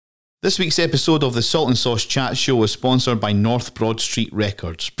This week's episode of the Salt and Sauce Chat Show is sponsored by North Broad Street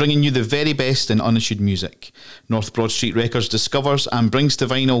Records, bringing you the very best in unissued music. North Broad Street Records discovers and brings to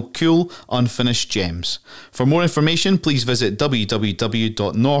vinyl cool, unfinished gems. For more information, please visit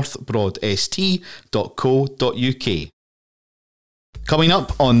www.northbroadst.co.uk. Coming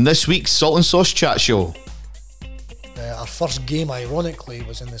up on this week's Salt and Sauce Chat Show. Our first game, ironically,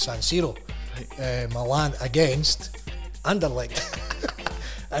 was in the San Siro. Milan against Anderlecht.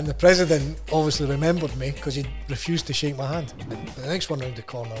 And the president obviously remembered me because he refused to shake my hand. The next one round the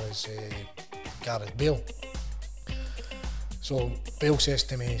corner is Gareth Bale. So Bale says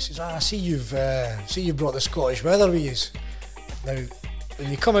to me, he says, I see you've brought the Scottish weather with you. Now,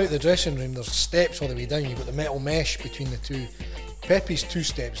 when you come out of the dressing room, there's steps all the way down. You've got the metal mesh between the two. Pepe's 2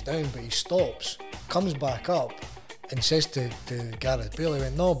 steps down, but he stops, comes back up, and says to Gareth Bale, he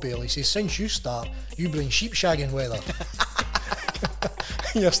went, no, Bale, he says, since you start, you bring sheep shagging weather.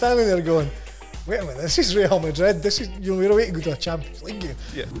 You're standing there going, wait a minute, this is Real Madrid, we're away to go to a Champions League game.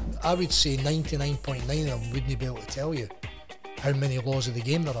 Yeah. I would say 99.9 of them wouldn't be able to tell you how many laws of the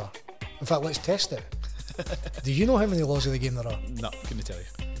game there are. In fact, let's test it. Do you know how many laws of the game there are? No, couldn't tell you.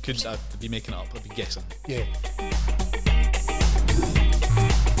 I'd be making it up, I'd be guessing. Yeah.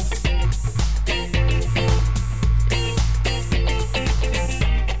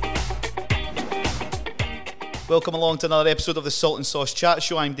 Welcome along to another episode of the Salt and Sauce Chat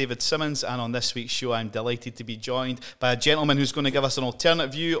Show. I'm David Simmonds, and on this week's show I'm delighted to be joined by a gentleman who's going to give us an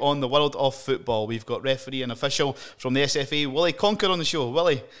alternate view on the world of football. We've got referee and official from the SFA, Willie Conquer, on the show.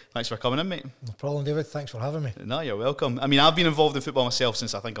 Willie, thanks for coming in, mate. No problem, David. Thanks for having me. No, you're welcome. I mean, I've been involved in football myself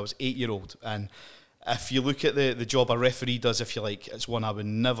since I think I was 8-year-old, and if you look at the job a referee does, if you like, it's one I would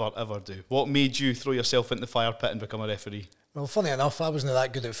never, ever do. What made you throw yourself into the fire pit and become a referee? Well, funny enough, I wasn't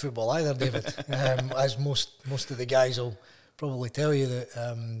that good at football either, David. As most of the guys will probably tell you that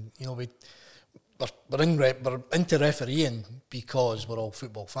we're into refereeing because we're all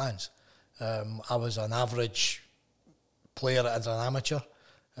football fans. I was an average player as an amateur,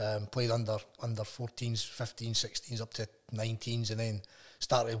 played under 14s, 15s, 16s up to 19s, and then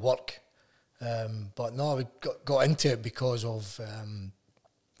started work. But no, we got into it because of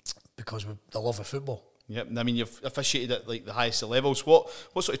the love of football. Yep, I mean, you've officiated at like the highest of levels. What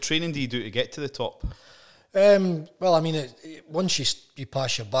sort of training do you do to get to the top? Well, I mean, once you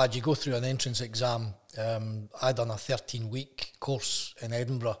pass your badge, you go through an entrance exam. I done a 13-week course in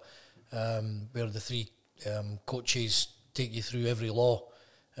Edinburgh, where the 3 coaches take you through every law,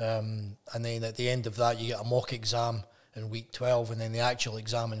 and then at the end of that, you get a mock exam in week 12, and then the actual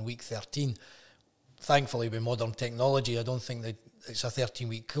exam in week 13. Thankfully, with modern technology, I don't think that it's a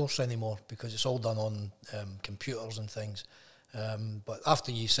 13-week course anymore because it's all done on computers and things. But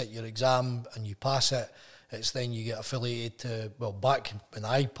after you sit your exam and you pass it, it's then you get affiliated to, well, back when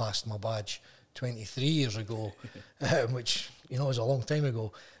I passed my badge 23 years ago, which, is a long time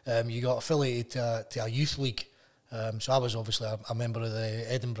ago, you got affiliated to a youth league. So I was obviously a member of the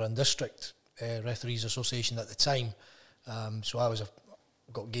Edinburgh and District Referees Association at the time. So I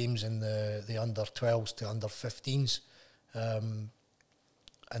got games in the under 12s to under 15s.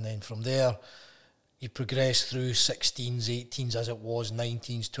 And then from there you progress through 16s, 18s as it was,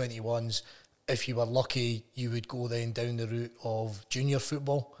 19s, 21s. If you were lucky, you would go then down the route of junior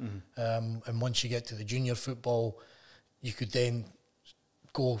football. And once you get to the junior football, you could then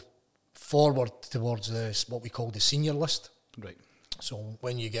go forward towards what we call the senior list. Right. So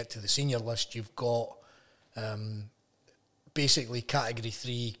when you get to the senior list, you've got basically category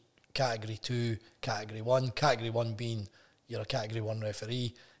 3, category 2, category 1. Category 1 being you're a category 1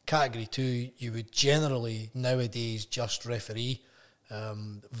 referee. Category 2, you would generally nowadays just referee.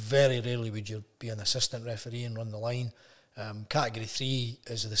 Very rarely would you be an assistant referee and run the line. Category 3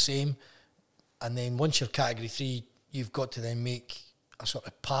 is the same. And then once you're category 3, you've got to then make a sort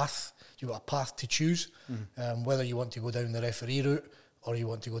of path. You've got a path to choose, whether you want to go down the referee route or you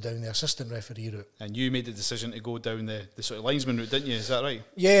want to go down the assistant referee route. And you made the decision to go down the sort of linesman route, didn't you? Is that right?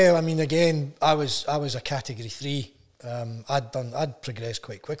 Yeah, I mean, again, I was a category 3. I'd progressed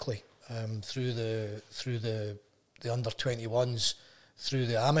quite quickly through the under 21s, through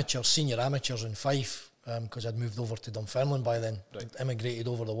the senior amateurs in Fife, because I'd moved over to Dunfermline by then, right. Immigrated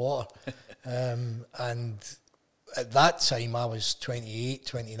over the water, and at that time I was 28,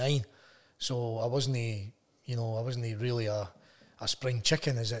 29, so I wasn't really a spring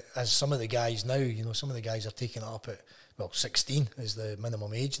chicken as some of the guys now. Some of the guys are taking it up at 16 is the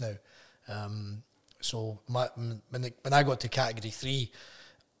minimum age now. So when I got to category 3,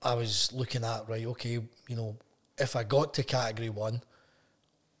 I was looking at, right, okay, if I got to category 1,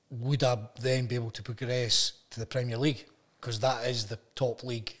 would I then be able to progress to the Premier League? because that is the top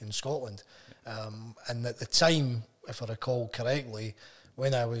league in Scotland. And at the time, if I recall correctly,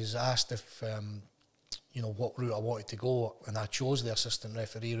 when I was asked if what route I wanted to go, and I chose the assistant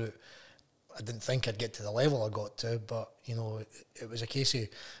referee route, I didn't think I'd get to the level I got to, but it was a case of,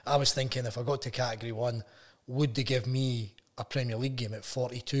 I was thinking if I got to Category 1, would they give me a Premier League game at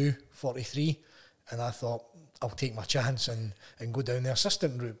 42, 43? And I thought, I'll take my chance and go down the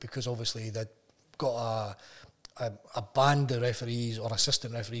assistant route, because obviously they'd got a band of referees, or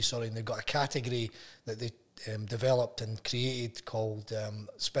assistant referees, sorry, and they've got a category that they developed and created called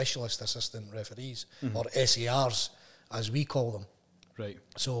Specialist Assistant Referees, or SARs, as we call them. Right.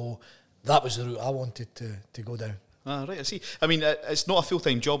 So that was the route I wanted to go down. Ah, right, I see. I mean, it's not a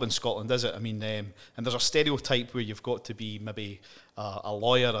full-time job in Scotland, is it? I mean, and there's a stereotype where you've got to be maybe a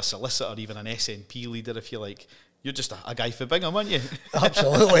lawyer, a solicitor, even an SNP leader, if you like. You're just a guy for Bingham, aren't you?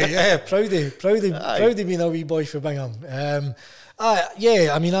 Absolutely, yeah. Proud of being a wee boy for Bingham.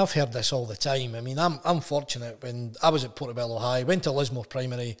 Yeah, I mean, I've heard this all the time. I mean, I'm fortunate. When I was at Portobello High, went to Lismore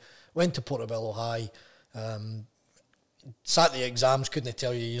Primary, went to Portobello High, sat the exams, couldn't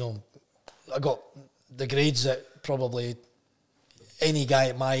tell you, I got the grades that probably any guy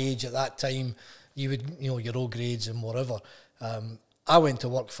at my age at that time, you would, your O grades and whatever. I went to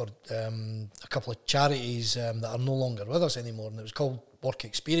work for a couple of charities that are no longer with us anymore, and it was called Work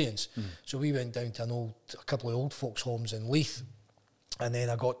Experience. So we went down to a couple of old folks' homes in Leith, and then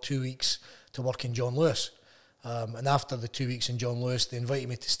I got 2 weeks to work in John Lewis. And after the 2 weeks in John Lewis, they invited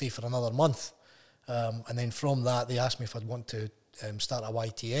me to stay for another month. And then from that, they asked me if I'd want to start a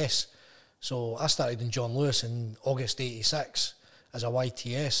YTS. So I started in John Lewis in August '86 as a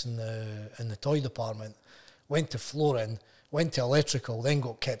YTS in the toy department. Went to flooring, went to electrical, then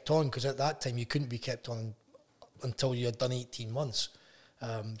got kept on, because at that time you couldn't be kept on until you had done 18 months.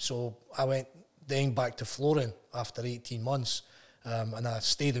 So I went then back to flooring after 18 months, and I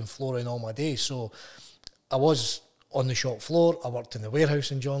stayed in flooring all my days. So I was on the shop floor, I worked in the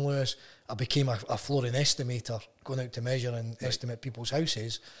warehouse in John Lewis, I became a flooring estimator, going out to measure and estimate people's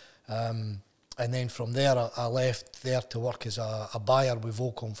houses. And then from there, I left there to work as a buyer with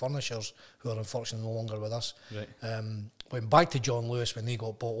Volcom Furnishers, who are unfortunately no longer with us. Right. Went back to John Lewis when they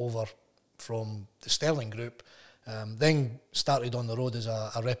got bought over from the Sterling Group. Then started on the road as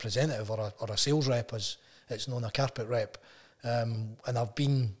a representative or a sales rep, as it's known, a carpet rep. And I've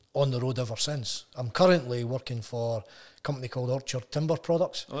been on the road ever since. I'm currently working for a company called Orchard Timber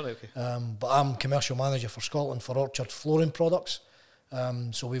Products. Oh, right, okay. But I'm commercial manager for Scotland for Orchard Flooring Products.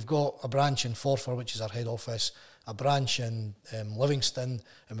 So we've got a branch in Forfar, which is our head office, a branch in Livingston,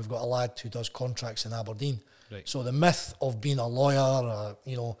 and we've got a lad who does contracts in Aberdeen. Right. So the myth of being a lawyer,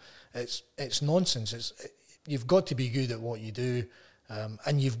 it's nonsense. You've got to be good at what you do,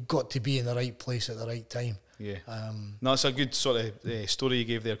 and you've got to be in the right place at the right time. Yeah. No, it's a good sort of story you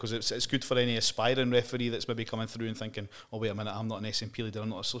gave there, because it's good for any aspiring referee that's maybe coming through and thinking, oh, wait a minute, I'm not an SNP leader, I'm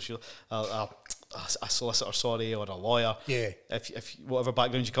not a solicitor, sorry, or a lawyer. Yeah. If whatever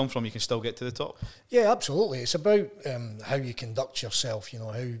background you come from, you can still get to the top. Yeah, absolutely. It's about how you conduct yourself,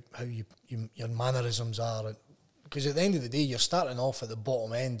 how your mannerisms are. Because at the end of the day, you're starting off at the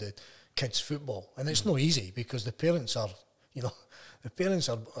bottom end of kids' football, and it's not easy, because the parents are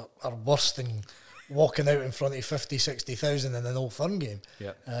worse than walking out in front of 50, 60,000 in an Old Firm game.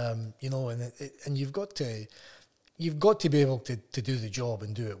 Yeah. And you've got to be able to do the job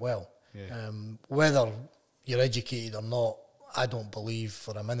and do it well. Yeah. Whether you're educated or not, I don't believe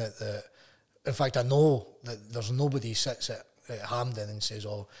for a minute that. In fact, I know that there's nobody sits at Hampden and says,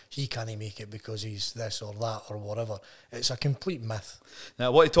 "Oh, he can't make it because he's this or that or whatever." It's a complete myth. Now, I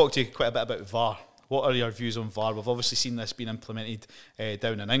want to talk to you quite a bit about VAR. What are your views on VAR? We've obviously seen this being implemented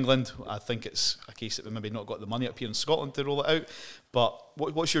down in England. I think it's a case that we maybe not got the money up here in Scotland to roll it out. But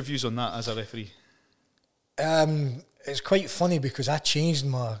what's your views on that as a referee? It's quite funny, because I changed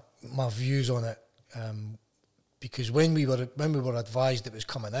my views on it, because when we were advised it was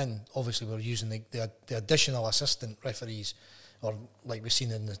coming in, obviously we were using the additional assistant referees, or like we've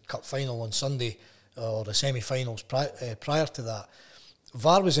seen in the cup final on Sunday, or the semi-finals prior to that.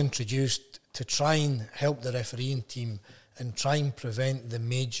 VAR was introduced to try and help the refereeing team and try and prevent the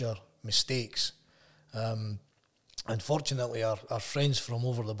major mistakes. Unfortunately, our friends from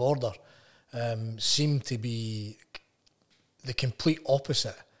over the border seem to be the complete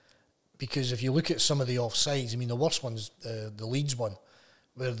opposite. Because if you look at some of the offsides, I mean, the worst one's the Leeds one,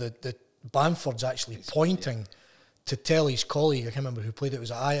 where the Bamford's actually pointing to tell his colleague, I can't remember who played it,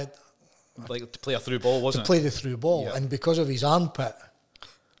 was Ayad? Like to play a through ball, wasn't it? To play the through ball, and because of his armpit,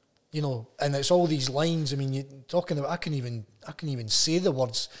 and it's all these lines. I mean, you're talking about, I can even say the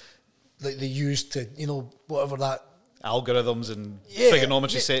words that they used to, whatever that algorithms and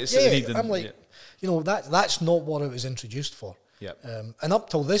trigonometry sets that they need. I'm like, that's not what it was introduced for. Yeah. And up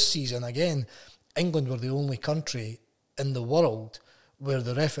till this season, again, England were the only country in the world where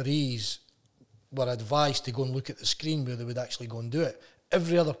the referees were advised to go and look at the screen where they would actually go and do it.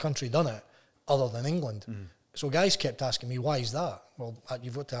 Every other country done it, other than England. So guys kept asking me, why is that? Well,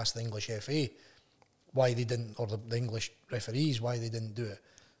 you've got to ask the English FA why they didn't, or the English referees why they didn't do it,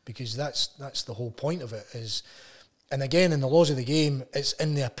 because that's the whole point of it is. And again, in the laws of the game, it's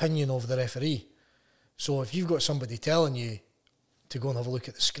in the opinion of the referee. So if you've got somebody telling you to go and have a look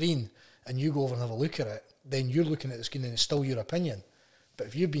at the screen, and you go over and have a look at it, then you're looking at the screen and it's still your opinion. But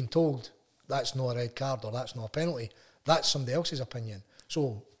if you've been told that's not a red card or that's not a penalty, that's somebody else's opinion.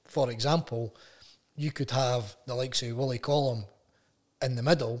 So, for example, you could have the likes of Willie Conquer in the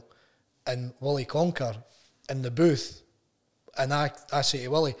middle and Willie Conquer in the booth, and I say to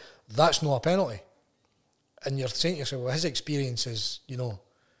Willie, that's not a penalty. And you're saying to yourself, well, his experience is,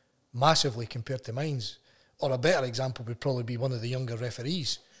 massively compared to mine's. Or a better example would probably be one of the younger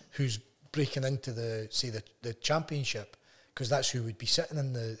referees who's breaking into the championship, because that's who would be sitting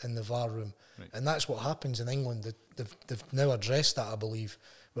in the VAR room. Right. And that's what happens in England. They've now addressed that, I believe,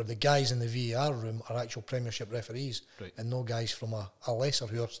 where the guys in the VAR room are actual Premiership referees, right, and no guys from a lesser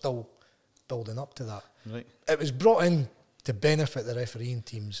who are still building up to that. Right. It was brought in to benefit the refereeing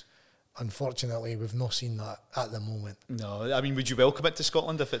teams. Unfortunately, we've not seen that at the moment. No, I mean, would you welcome it to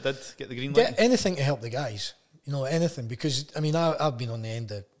Scotland if it did get the green light? Get anything to help the guys, anything, because, I mean, I've been on the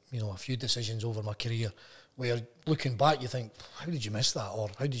end of, a few decisions over my career where, looking back, you think, how did you miss that, or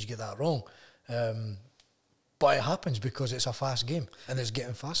how did you get that wrong? But it happens because it's a fast game and it's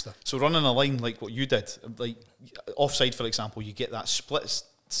getting faster. So running a line like what you did, like offside, for example, you get that split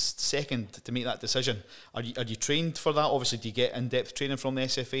second to make that decision. Are you trained for that? Obviously, do you get in-depth training from the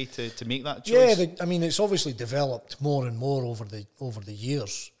SFA to make that choice? Yeah, I mean, it's obviously developed more and more over the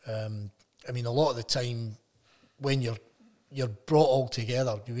years. I mean, a lot of the time when you're brought all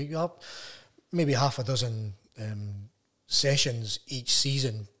together, you have maybe half a dozen sessions each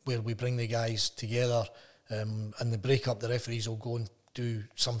season where we bring the guys together, and the break up, the referees will go and do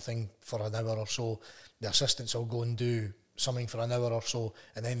something for an hour or so, the assistants will go and do something for an hour or so,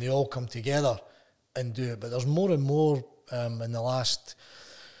 and then they all come together and do it. But there's more and more in the last,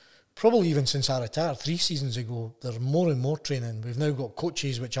 probably even since I retired 3 seasons ago, there's more and more training. We've now got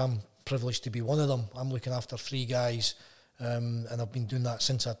coaches, which I'm privileged to be one of them. I'm looking after 3 guys, and I've been doing that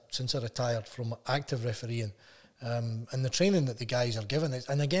since I retired from active refereeing. And the training that the guys are given,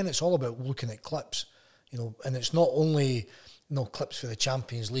 and again, it's all about looking at clips, and it's not only clips for the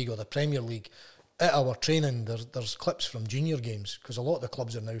Champions League or the Premier League. At our training, there's clips from junior games, because a lot of the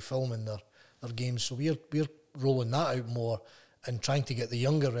clubs are now filming their games. So we're rolling that out more and trying to get the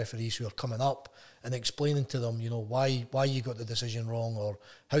younger referees who are coming up and explaining to them, why you got the decision wrong, or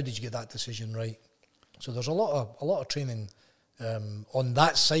how did you get that decision right. So there's a lot of training on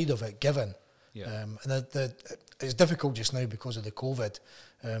that side of it given. Yeah. And it's difficult just now because of the COVID.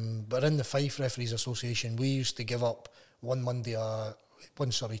 But in the Fife Referees Association, we used to give up one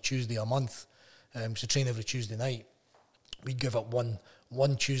Tuesday a month. To train every Tuesday night. We'd give up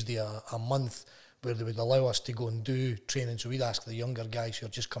one Tuesday a month where they would allow us to go and do training. So we'd ask the younger guys who are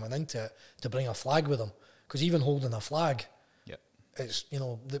just coming into it to bring a flag with them, because even holding a flag, it's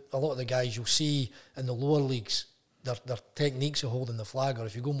a lot of the guys you'll see in the lower leagues, their techniques of holding the flag, or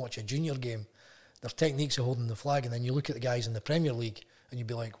if you go and watch a junior game, their techniques of holding the flag, and then you look at the guys in the Premier League and you'd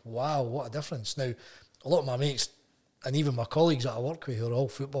be like, wow, what a difference. Now, a lot of my mates and even my colleagues that I work with who are all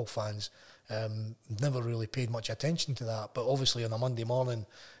football fans, never really paid much attention to that. But obviously on a Monday morning,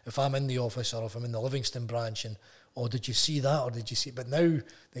 if I'm in the office or if I'm in the Livingston branch and, did you see that, or did you see... But now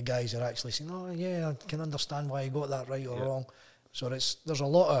the guys are actually saying, oh yeah, I can understand why you got that right or wrong. So there's a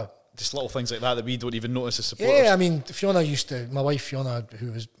lot of... Just little things like that we don't even notice as supporters. Yeah, I mean, my wife Fiona,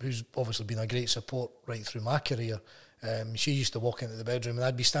 who's obviously been a great support right through my career, she used to walk into the bedroom and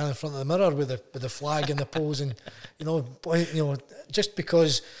I'd be standing in front of the mirror with the flag and the pose, and just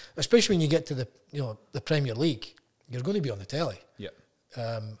because, especially when you get to the Premier League, you're going to be on the telly. Yeah.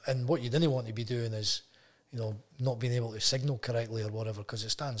 And what you didn't want to be doing is, not being able to signal correctly or whatever, because it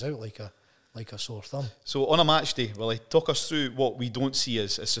stands out like a sore thumb. So on a match day, Willie, talk us through what we don't see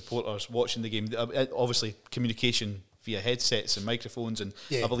as supporters watching the game. Obviously, communication via headsets and microphones, and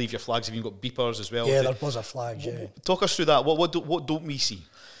I believe your flags have even got beepers as well. Yeah, there was a flag, yeah. Talk us through that. What don't we see?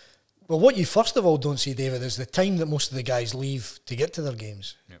 Well, what you first of all don't see, David, is the time that most of the guys leave to get to their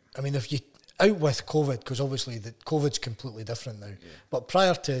games. Yep. I mean, if you out with COVID, because obviously the COVID's completely different now. Yeah. But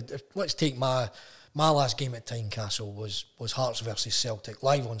prior to, let's take my last game at Tynecastle was Hearts versus Celtic,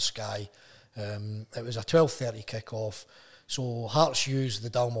 live on Sky. It was a 12:30 kick-off. So Hearts used the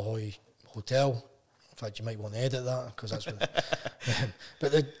Dalmahoy Hotel. In fact, you might want to edit that because that's what...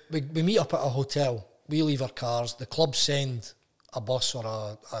 But we meet up at a hotel. We leave our cars. The club send a bus or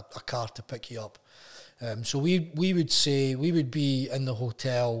a car to pick you up. So we would say we would be in the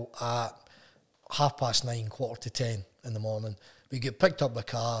hotel at 9:30, 9:45 in the morning. We get picked up by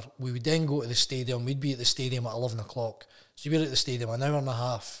car. We would then go to the stadium. We'd be at the stadium at 11 o'clock. So we were at the stadium an hour and a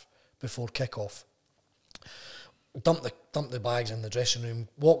half before kick-off. Dump the bags in the dressing room,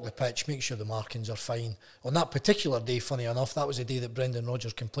 walk the pitch, make sure the markings are fine. On that particular day, funny enough, that was the day that Brendan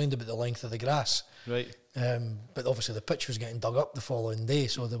Rodgers complained about the length of the grass. Right. But obviously the pitch was getting dug up the following day,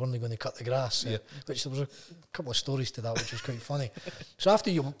 so they weren't going to cut the grass. Which there was a couple of stories to that, which was quite funny. So after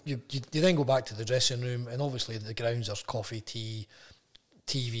you then go back to the dressing room, and obviously the grounds, there's coffee, tea,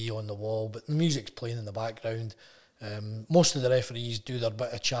 TV on the wall, but the music's playing in the background. Most of the referees do their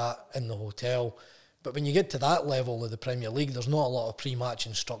bit of chat in the hotel. But when you get to that level of the Premier League, there's not a lot of pre-match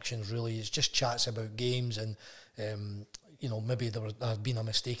instructions, really. It's just chats about games and, maybe there had been a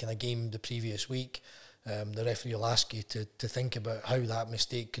mistake in a game the previous week. The referee will ask you to think about how that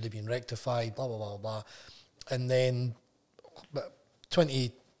mistake could have been rectified, blah, blah, blah, blah. And then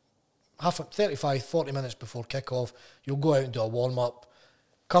 35, 40 minutes before kick-off, you'll go out and do a warm-up,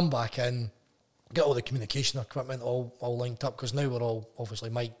 come back in, get all the communication equipment all linked up, because now we're all obviously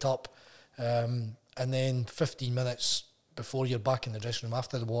mic'd up. And then 15 minutes before you're back in the dressing room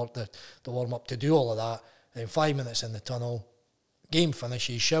after the warm-up to do all of that, then 5 minutes in the tunnel, game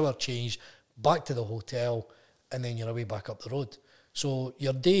finishes, shower change, back to the hotel, and then you're away back up the road. So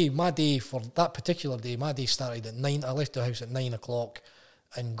my day started at 9. I left the house at 9 o'clock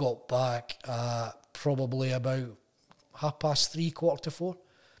and got back at probably about 3:30, 4:45.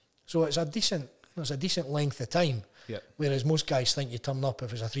 So it's a decent length of time. Yep. Whereas most guys think you turn up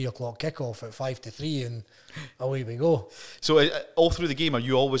if it's a 3 o'clock kick-off at 5 to 3 and away we go. So all through the game, are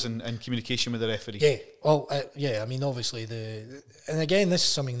you always in communication with the referee? Yeah. Well, I mean, obviously and again, this is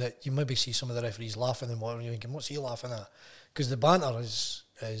something that you maybe see some of the referees laughing and what you're thinking, what's he laughing at? Because the banter is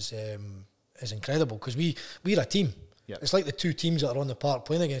incredible. Because we're a team. Yep. It's like the two teams that are on the park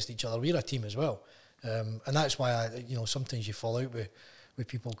playing against each other. We're a team as well, and that's why sometimes you fall out with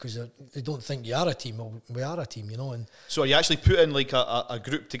people because they don't think you are a team. Well, we are a team, And so are you actually putting like a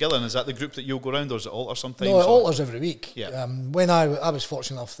group together, and is that the group that you'll go around, or is it alter sometimes? No, it alters every week. Yeah. When I was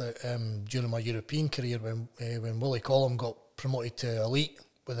fortunate enough that during my European career, when Willie Conquer got promoted to elite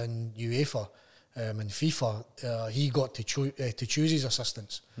within UEFA and FIFA, he got to choose his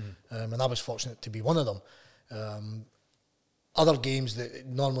assistants, and I was fortunate to be one of them. Other games that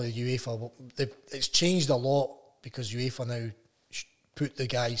normally UEFA, it's changed a lot because UEFA now put the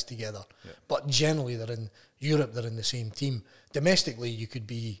guys together. Yeah. But generally they're in Europe, they're in the same team. Domestically you could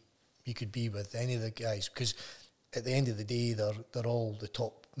be with any of the guys because at the end of the day they're all the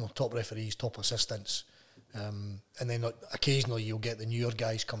top referees, top assistants. And then occasionally you'll get the newer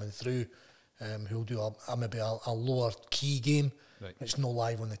guys coming through who'll do maybe a lower key game. Right. It's no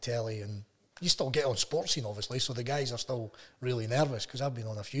live on the telly, and you still get on sports scene obviously, so the guys are still really nervous because I've been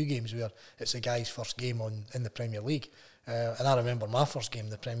on a few games where it's the guy's first game in the Premier League. And I remember my first game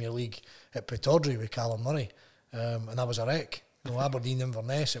in the Premier League at Pittodrie with Callum Murray, and I was a wreck. Aberdeen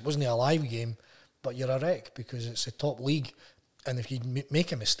Inverness, it wasn't a live game, but you're a wreck because it's a top league, and if you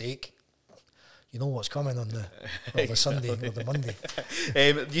make a mistake, you know what's coming on the Sunday or the Monday.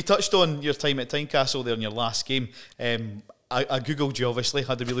 You touched on your time at Tynecastle there in your last game. I googled you, obviously,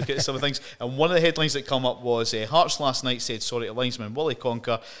 had to be looking at some of things, and one of the headlines that come up was Hearts last night said sorry to linesman Willie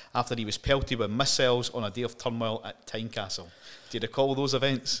Conquer after he was pelted with missiles on a day of turmoil at Tynecastle. Do you recall those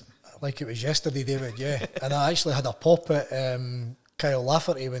events? Like it was yesterday, David, yeah. And I actually had a pop at Kyle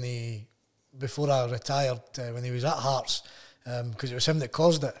Lafferty before I retired, when he was at Hearts, because it was him that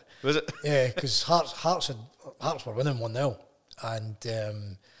caused it. Was it? Yeah, because Hearts were winning 1-0,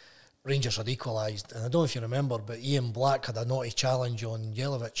 and Rangers had equalised, and I don't know if you remember, but Ian Black had a naughty challenge on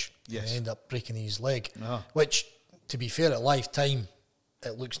Jelavic. Yes. And he ended up breaking his leg, which, to be fair, at live time,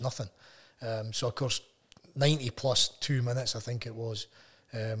 it looks nothing. So, of course, 90 plus 2 minutes, I think it was,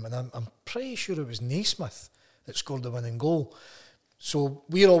 and I'm pretty sure it was Naismith that scored the winning goal. So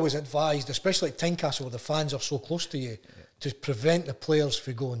we're always advised, especially at Tynecastle where the fans are so close to you, to prevent the players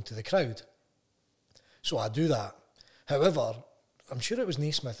from going to the crowd. So I do that. However, I'm sure it was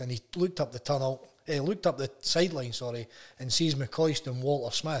Naismith, and he looked up the sideline, and sees McCoist and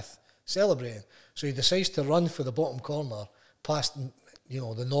Walter Smith celebrating. So he decides to run for the bottom corner past,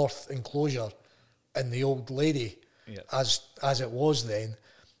 the north enclosure and the old lady, as it was then.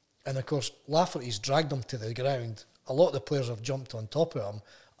 And of course, Lafferty's dragged him to the ground. A lot of the players have jumped on top of him.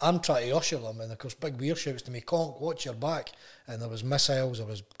 I'm trying to usher them, and of course Big Weir shouts to me, "Conk, watch your back." And there was missiles, there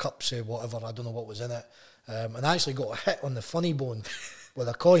was cups, whatever, I don't know what was in it. And I actually got a hit on the funny bone with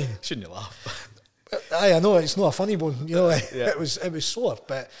a coin. Shouldn't you laugh? I know it's not a funny bone, Yeah. it was sore,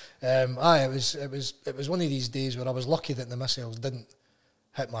 but it was one of these days where I was lucky that the missiles didn't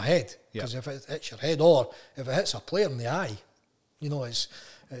hit my head, because if it hits your head, or if it hits a player in the eye,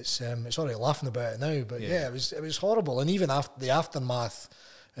 it's all right laughing about it now, but it was horrible. And even after the aftermath,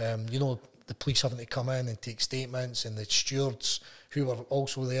 the police having to come in and take statements, and the stewards who were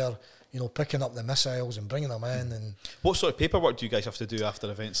also there, picking up the missiles and bringing them in. And what sort of paperwork do you guys have to do after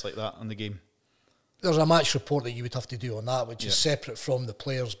events like that on the game? There's a match report that you would have to do on that, which is separate from the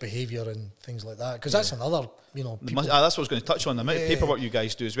players' behaviour and things like that. Because that's another, that's what I was going to touch on, the amount of paperwork you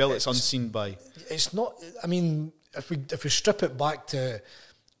guys do as well. It's unseen by. It's not. I mean, if we strip it back to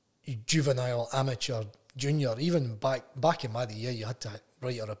juvenile, amateur, junior, even back in my day, you had to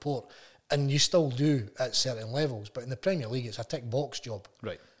write a report, and you still do at certain levels. But in the Premier League, it's a tick box job.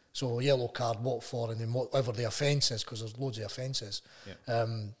 Right. So yellow card, what for, and then whatever the offence is, because there's loads of offences. Yeah.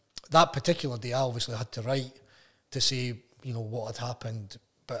 That particular day, I obviously had to write to say, what had happened,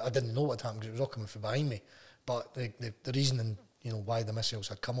 but I didn't know what had happened because it was all coming from behind me. But the reasoning, why the missiles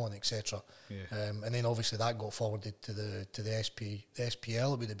had come on, etc. Yeah. And then obviously that got forwarded to the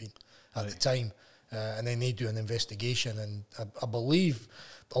SPL, it would have been at the time, and then they do an investigation. And I believe,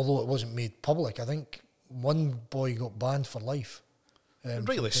 although it wasn't made public, I think one boy got banned for life.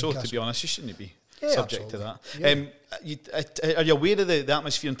 Rightly so, to be honest. You shouldn't be subject absolutely. To that. Yeah. Are you aware of the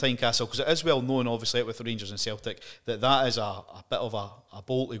atmosphere in Tynecastle? Because it is well known, obviously, with Rangers and Celtic, that is a bit of a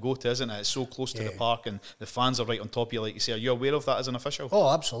bowl to go to, isn't it? It's so close to the park, and the fans are right on top of you, like you say. Are you aware of that as an official? Oh,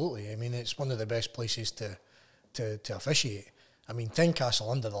 absolutely. I mean, it's one of the best places to officiate. I mean,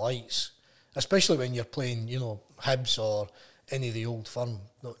 Tynecastle under the lights, especially when you're playing, Hibs or any of the old firm.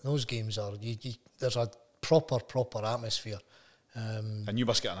 Those games are, there's a proper atmosphere. And you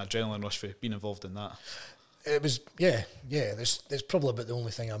must get an adrenaline rush for being involved in that. It was, There's probably about the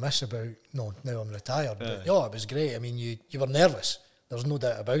only thing I miss about. No, now I'm retired. But it was great. I mean, you were nervous. There's no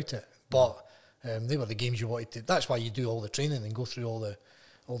doubt about it. But they were the games you wanted to. That's why you do all the training and go through all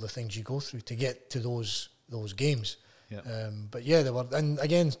the things you go through to get to those games. Yeah. They were. And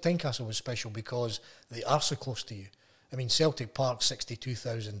again, Tynecastle was special because they are so close to you. I mean, Celtic Park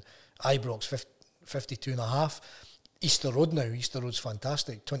 62,000, Ibrox 52.5. Easter Road now. Easter Road's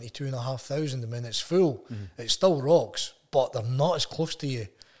fantastic. 22,500. I mean, it's full. It still rocks, but they're not as close to you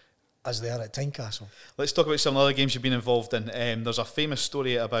as they are at Tynecastle. Let's talk about some other games you've been involved in. There's a famous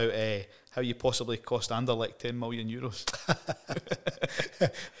story about how you possibly cost Anderlecht €10 million.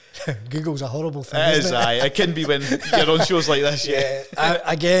 Google's a horrible thing. It is, aye. It can be when you're on shows like this.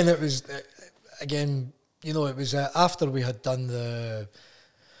 Again, it was. It was after we had done the.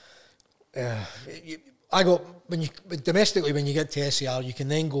 I got domestically when you get to SAR, you can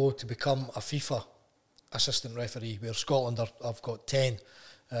then go to become a FIFA assistant referee, where Scotland I've got 10,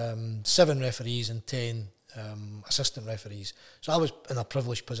 7 referees and 10 assistant referees. So I was in a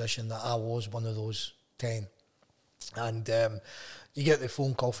privileged position that I was one of those 10. And you get the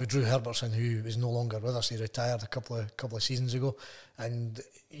phone call for Drew Herbertson, who is no longer with us. He retired a couple of seasons ago, and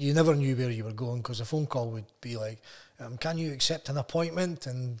you never knew where you were going, because the phone call would be like, can you accept an appointment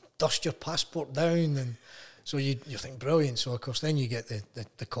and dust your passport down? And so you think, brilliant. So of course then you get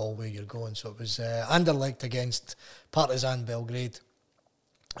the call where you're going. So it was Anderlecht against Partizan Belgrade.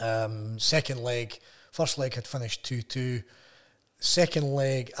 Second leg, first leg had finished 2-2. Second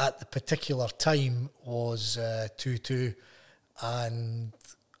leg at the particular time was 2-2, and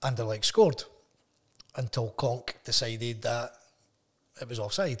Anderlecht scored until Conk decided that it was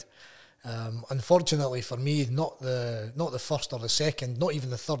offside. Unfortunately for me, not the first or the second, not even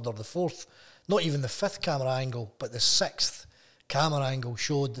the third or the fourth, not even the fifth camera angle, but the sixth camera angle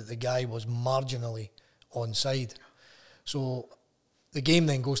showed that the guy was marginally onside. So the game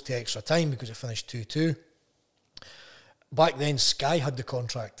then goes to extra time because it finished 2-2. Back then, Sky had the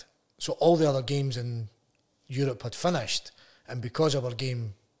contract, so all the other games in Europe had finished, and because our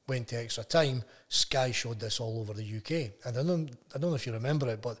game went to extra time, Sky showed this all over the UK. And I don't know if you remember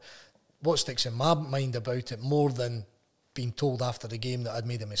it, but what sticks in my mind about it, more than being told after the game that I'd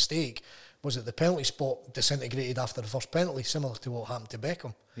made a mistake, was that the penalty spot disintegrated after the first penalty, similar to what happened to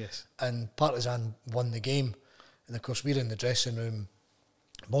Beckham. Yes. And Partizan won the game, and of course we're in the dressing room,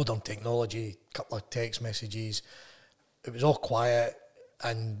 modern technology, couple of text messages. It was all quiet,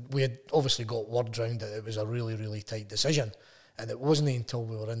 and we had obviously got word round that it was a really, really tight decision. And it wasn't until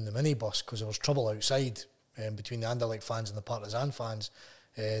we were in the minibus, because there was trouble outside between the Anderlecht fans and the Partizan fans,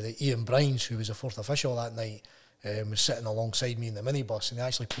 that Ian Brines, who was the fourth official that night, was sitting alongside me in the minibus, and he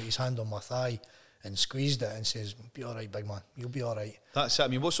actually put his hand on my thigh and squeezed it and says, "Be all right, big man. You'll be all right." That's it. I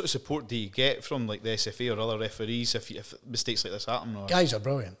mean, what sort of support do you get from like the SFA or other referees if mistakes like this happen? Or? Guys are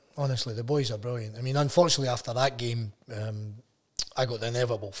brilliant. Honestly, the boys are brilliant. I mean, unfortunately, after that game, I got the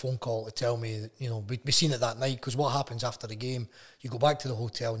inevitable phone call to tell me that, we seen it that night, because what happens after the game, you go back to the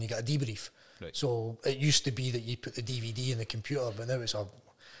hotel and you get a debrief. Right. So it used to be that you put the DVD in the computer, but now it's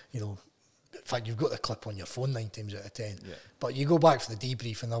in fact, you've got the clip on your phone 9 times out of 10. Yeah. But you go back for the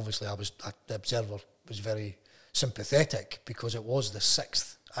debrief, and obviously the Observer was very sympathetic because it was the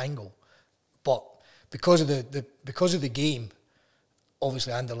 6th angle. But because of the game,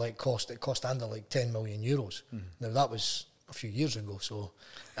 obviously it cost Anderlecht €10 million. Now that was a few years ago,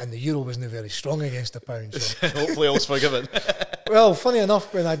 and the euro wasn't very strong against the pound. So. Hopefully all's forgiven. Well, funny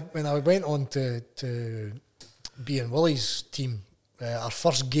enough, when I went on to be in Willie's team, our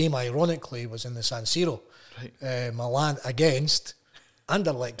first game, ironically, was in the San Siro, right. Milan against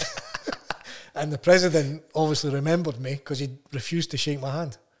Anderlecht. And the president obviously remembered me because he refused to shake my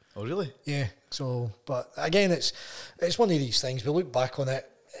hand. Oh, really? Yeah. So, but again, it's one of these things. We look back on it.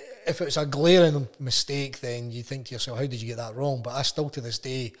 If it's a glaring mistake, then you think to yourself, how did you get that wrong? But I still, to this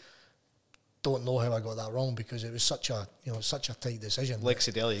day, don't know how I got that wrong, because it was such a tight decision. Like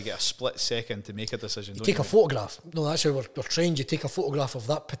Sedeli, you get a split second to make a decision. You take a photograph. No, that's how we're trained. You take a photograph of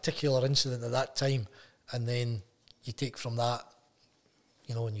that particular incident at that time, and then you take from that,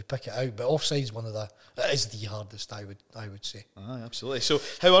 and you pick it out. But offside's it is the hardest, I would say. Absolutely. So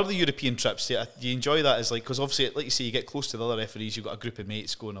how are the European trips? Do you enjoy that? Because obviously, like you say, you get close to the other referees, you've got a group of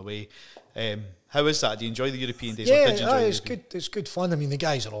mates going away. How is that? Do you enjoy the European days? Yeah, it's good. It's good fun. I mean, the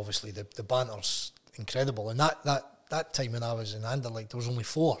guys are obviously, the banter's incredible. And that time when I was in Anderlecht, there was only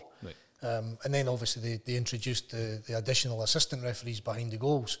 4. Right. And then obviously they introduced the additional assistant referees behind the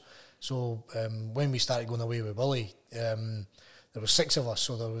goals. So when we started going away with Willie, there were 6 of us.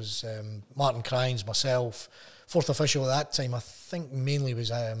 So there was Martin Crines, myself. 4th official at that time, I think mainly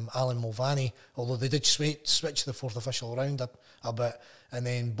was Alan Mulvaney, although they did switch the 4th official around a bit. And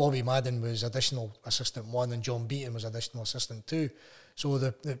then Bobby Madden was additional assistant 1, and John Beaton was additional assistant 2. So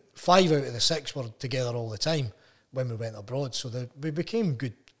the 5 out of the 6 were together all the time when we went abroad. So we became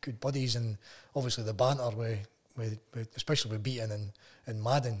good buddies, and obviously the banter with especially with Beaton and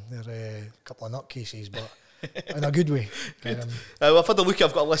Madden, they're a couple of nutcases, but in a good way. Good. I've had a look.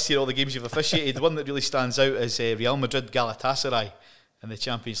 I've got a list here of all the games you've officiated. The one that really stands out is Real Madrid Galatasaray in the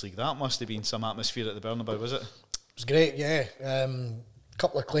Champions League. That must have been some atmosphere at the Bernabeu, was it? It was great, yeah.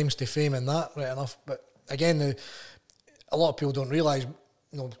 Couple of claims to fame in that, right enough. But again, a lot of people don't realise.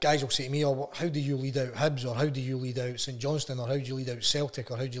 Guys will say to me, "Oh, how do you lead out Hibs, or how do you lead out St Johnstone, or how do you lead out Celtic,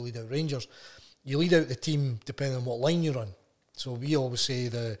 or how do you lead out Rangers?" You lead out the team depending on what line you're on. So we always say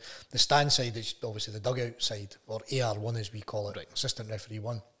the stand side is obviously the dugout side, or AR1 as we call it, right. Assistant referee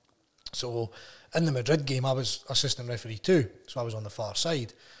 1. So in the Madrid game, I was assistant referee 2, so I was on the far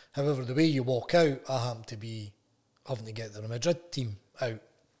side. However, the way you walk out, I happen to be having to get the Madrid team out.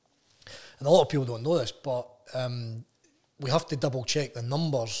 And a lot of people don't know this, but we have to double check the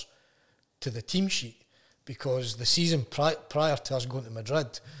numbers to the team sheet, because the season prior to us going to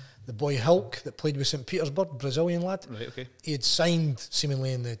Madrid, the boy Hulk that played with St Petersburg, Brazilian lad, right, okay. He had signed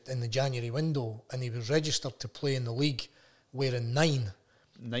seemingly in the January window, and he was registered to play in the league wearing 9.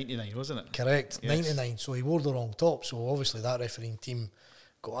 99, wasn't it? Correct, yes. 99. So he wore the wrong top. So obviously that refereeing team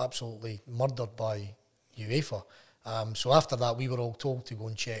got absolutely murdered by UEFA. So after that, we were all told to go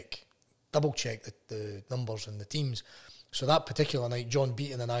and double check the numbers and the teams. So that particular night, John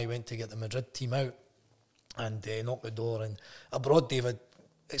Beaton and I went to get the Madrid team out and knocked the door. And abroad, David,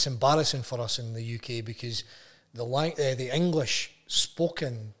 it's embarrassing for us in the UK, because the English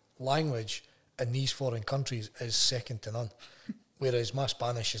spoken language in these foreign countries is second to none, whereas my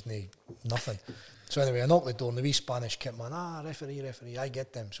Spanish is nothing. So anyway, I knocked the door, and the wee Spanish kid man, referee, I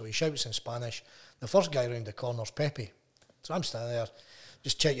get them. So he shouts in Spanish. The first guy round the corner's Pepe. So I'm standing there,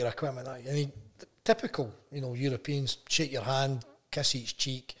 just check your equipment. And typical, Europeans, shake your hand, kiss each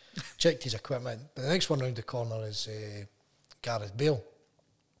cheek, checked his equipment. But the next one round the corner is Gareth Bale.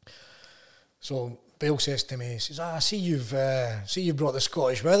 So Bale says to me, he says, I see you've brought the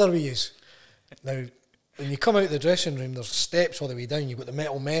Scottish weather with you. Now, when you come out of the dressing room, there's steps all the way down. You've got the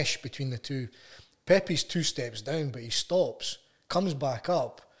metal mesh between the two. Pepe's 2 steps down, but he stops, comes back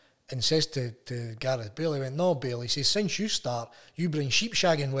up, and says to Gareth Bale, he went, "No, Bale," he says, "since you start, you bring sheep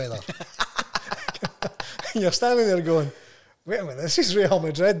shagging weather." You're standing there going, wait a minute, this is Real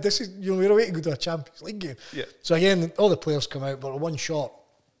Madrid. This is, we're away to go to a Champions League game. Yeah. So again, all the players come out, but we're one short.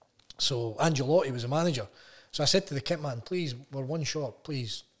 So Angelotti was the manager. So I said to the kit man, please, we're one short,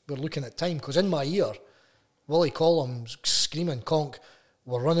 please. We're looking at time. Because in my ear, Willie Collins screaming, "Conk,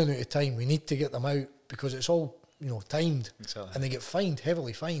 we're running out of time. We need to get them out because it's all timed." Exactly. And they get fined,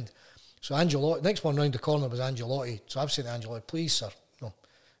 heavily fined. So Angelotti, next one round the corner was Angelotti. So I've said to Angelotti, "Please, sir,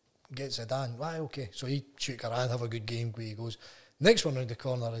 get Zidane." Right, okay. So he shook her hand, have a good game. Where he goes. Next one round the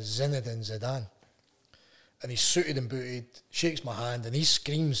corner is Zinedine Zidane, and he's suited and booted, shakes my hand, and he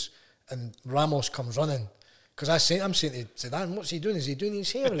screams, and Ramos comes running. Because I'm saying to Zidane, "What's he doing? Is he doing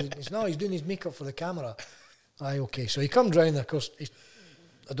his hair?" He's doing his makeup for the camera. Aye, okay. So he comes round, of course. I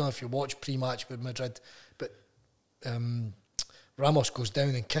don't know if you watch pre-match with Madrid, but Ramos goes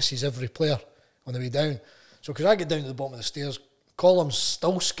down and kisses every player on the way down. So because I get down to the bottom of the stairs, Column's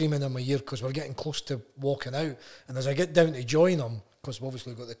still screaming in my ear because we're getting close to walking out. And as I get down to join him, because we've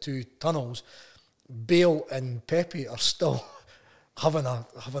obviously got the two tunnels, Bale and Pepe are still having a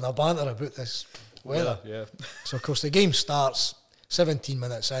banter about this weather. Yeah. So of course the game starts, 17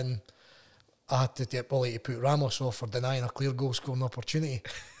 minutes in. I had to get Willie to put Ramos off for denying a clear goal scoring opportunity.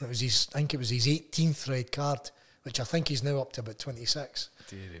 I think it was his 18th red card, which I think he's now up to about 26.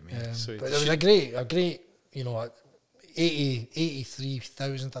 Dear me. But it was a great,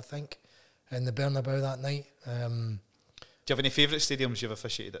 83,000, I think, in the Bernabeu that night. Do you have any favourite stadiums you've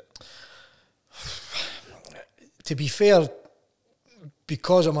officiated at? To be fair,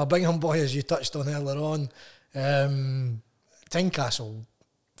 because I'm a Bingham boy, as you touched on earlier on, Tynecastle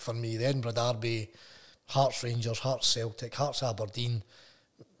for me, the Edinburgh Derby, Hearts Rangers, Hearts Celtic, Hearts Aberdeen,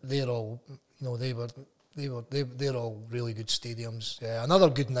 they're all, they're all really good stadiums. Another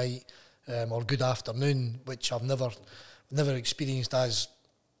good night or good afternoon, which I've never experienced as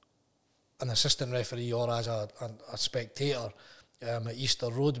an assistant referee or as a spectator at Easter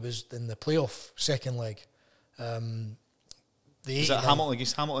Road, was in the playoff second leg. Is that Hamilton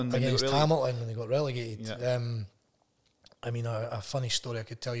against Hamilton? Against Hamilton when they got relegated. Yeah. A funny story I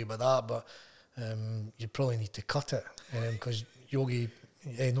could tell you about that, but you probably need to cut it because Big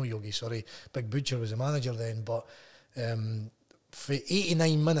Butcher was the manager then, but for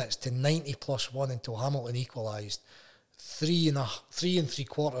 89 minutes to 90 plus 1 until Hamilton equalised, 3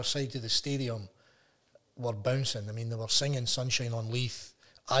 3/3 side of the stadium were bouncing. I mean, they were singing Sunshine on Leith,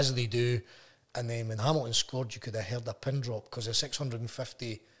 as they do, and then when Hamilton scored, you could have heard a pin drop because the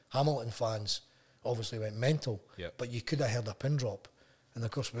 650 Hamilton fans obviously went mental, but you could have heard a pin drop, and of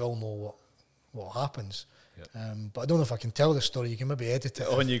course we all know what happens. But I don't know if I can tell the story. You can maybe edit it.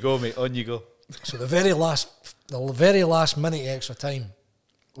 On you go, mate. On you go. So the very last minute extra time,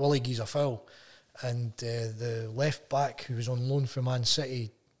 Willie gives a foul, and the left back who was on loan for Man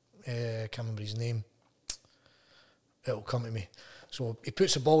City, I can't remember his name. It'll come to me. So he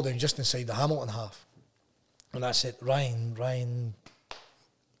puts the ball down just inside the Hamilton half, and I said, Ryan,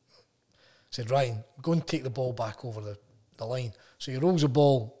 go and take the ball back over the line. So he rolls the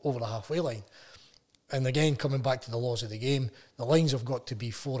ball over the halfway line. And again, coming back to the laws of the game, the lines have got to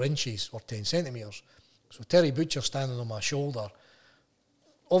be 4 inches or 10 centimetres. So Terry Butcher standing on my shoulder,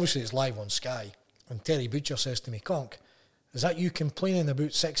 obviously it's live on Sky, and Terry Butcher says to me, "Conk, is that you complaining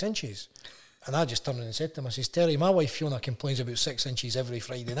about 6 inches?" And I just turned around and said to him, I says, "Terry, my wife Fiona complains about 6 inches every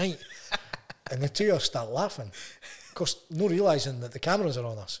Friday night." And the two of us start laughing. Of course, no realising that the cameras are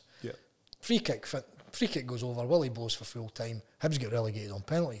on us. Yeah. Free kick goes over, Willie blows for full time, Hibs get relegated on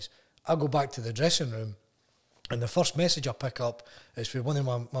penalties. I go back to the dressing room, and the first message I pick up is from one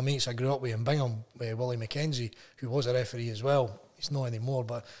of my mates I grew up with in Bingham, Willie Mackenzie, who was a referee as well. He's not anymore,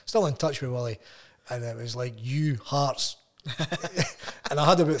 but still in touch with Willie. And it was like, "You Hearts." And I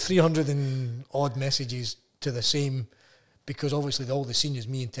had about 300 and odd messages to the same, because obviously all the seniors,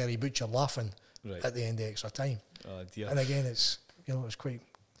 me and Terry Butcher, laughing at the end of extra time. Oh dear. And again, it's it was quite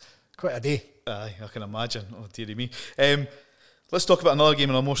a day. Aye, I can imagine. Oh dearie me. Let's talk about another game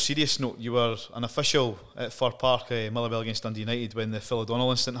on a more serious note. You were an official at Fir Park, Motherwell against Dundee United, when the Phil O'Donnell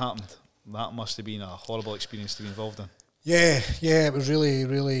incident happened. That must have been a horrible experience to be involved in. Yeah, it was really a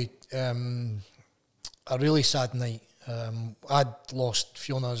really sad night. I'd lost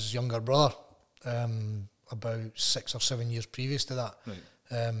Fiona's younger brother about 6 or 7 years previous to that. Right.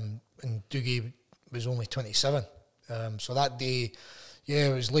 And Dougie was only 27. So that day,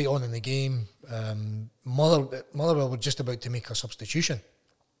 it was late on in the game. Motherwell were just about to make a substitution,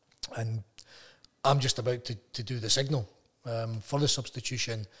 and I'm just about to do the signal for the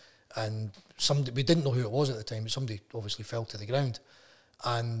substitution, and we didn't know who it was at the time, but somebody obviously fell to the ground,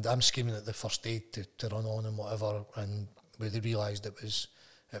 and I'm screaming at the first aid to run on and whatever, and they realised it was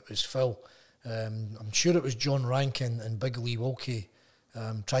Phil. I'm sure it was John Rankin and Big Lee Wilkie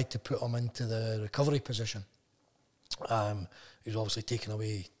tried to put him into the recovery position. He was obviously taken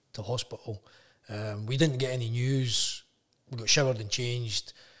away to hospital. We didn't get any news. We got showered and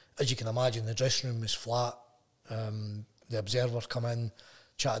changed. As you can imagine, the dressing room was flat. The observers come in,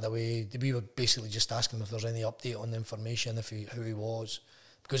 chatted away. We were basically just asking him if there's any update on the information, how he was,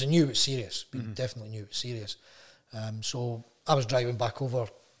 because I knew it was serious. We definitely knew it was serious. So I was driving back over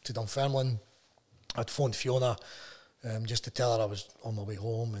to Dunfermline. I'd phoned Fiona just to tell her I was on my way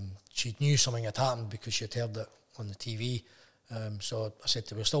home, and she knew something had happened because she had heard it on the TV. So I said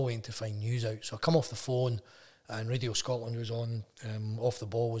to her, we're still waiting to find news out. So I come off the phone, and Radio Scotland was on, Off the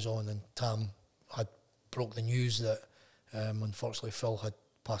Ball was on, and Tam had broke the news that unfortunately Phil had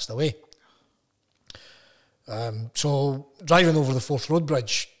passed away. So driving over the Forth Road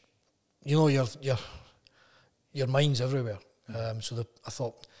Bridge, you know, your mind's everywhere. So I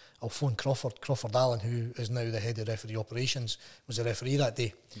thought, I'll phone Crawford Allen, who is now the head of referee operations, was the referee that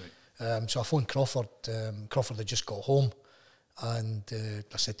day. Right. So I phoned Crawford. Crawford had just got home, and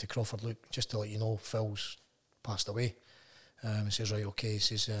I said to Crawford, look, just to let you know, Phil's passed away. He says, right, okay. He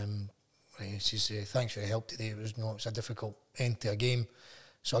says, thanks for your help today. It was a difficult end to a game.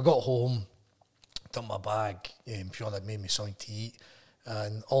 So I got home, took my bag. Fiona had made me something to eat,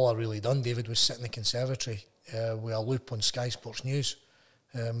 and all I really done, David, was sit in the conservatory with a loop on Sky Sports News,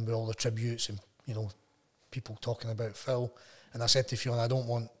 with all the tributes and, you know, people talking about Phil. And I said to Fiona, I don't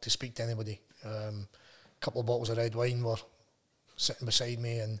want to speak to anybody. A couple of bottles of red wine were sitting beside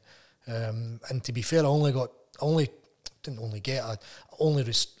me, and to be fair, I only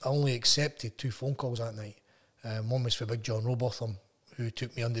accepted 2 phone calls that night. One was for Big John Robotham, who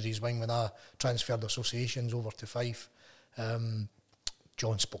took me under his wing when I transferred associations over to Fife.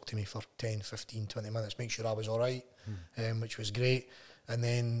 John spoke to me for 10, 15, 20 minutes, make sure I was all right, which was great. And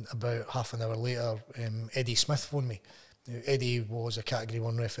then about half an hour later, Eddie Smith phoned me. Now, Eddie was a Category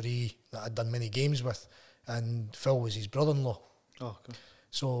 1 referee that I'd done many games with, and Phil was his brother-in-law. Oh, okay.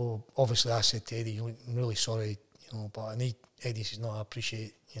 So obviously I said to Eddie, I'm really sorry, you know, but I need, Eddie says, no, I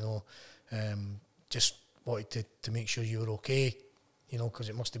appreciate, you know, just wanted to make sure you were okay, you know, because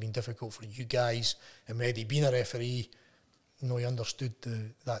it must have been difficult for you guys. And Eddie being a referee, you know, he understood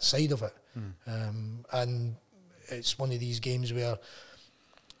that side of it. And it's one of these games where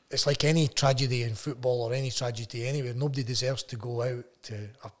it's like any tragedy in football or any tragedy anywhere. Nobody deserves to go out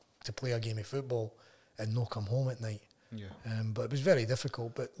to play a game of football and not come home at night. Yeah. But it was very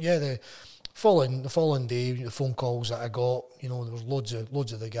difficult. But yeah, the following day, the phone calls that I got, you know, there was loads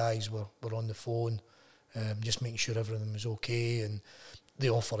of the guys were on the phone, just making sure everything was okay. And they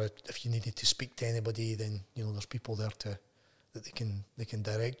offer it, if you needed to speak to anybody, then, you know, there's people there that they can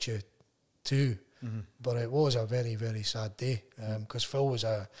direct you to. But it was a very, very sad day, because Phil was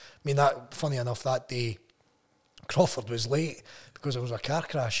funny enough, that day Crawford was late because there was a car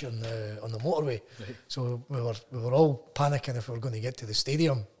crash on the motorway. Right. So we were all panicking if we were going to get to the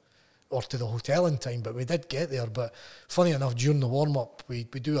stadium or to the hotel in time, but we did get there. But funny enough, during the warm up, we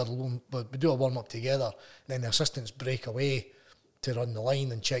do a warm up together. Then the assistants break away to run the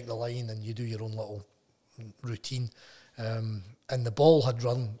line and check the line, and you do your own little routine. And the ball had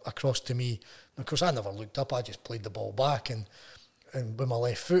run across to me. Of course, I never looked up. I just played the ball back and with my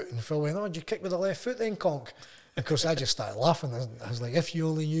left foot. And Phil went, "Oh, did you kick with the left foot then, Conk?" And of course, I just started laughing. I was like, "If you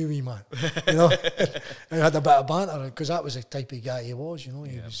only knew me, man," you know. And I had a bit of banter because that was the type of guy he was. You know,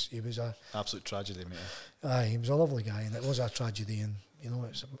 he was a absolute tragedy, mate. Aye, he was a lovely guy, and it was a tragedy. And you know,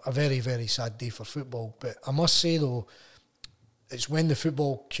 it's a very, very sad day for football. But I must say though, it's when the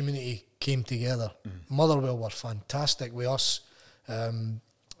football community came together. Motherwell were fantastic with us,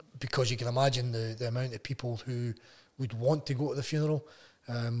 because you can imagine the amount of people who would want to go to the funeral.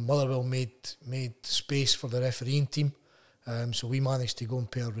 Motherwell made space for the refereeing team, so we managed to go and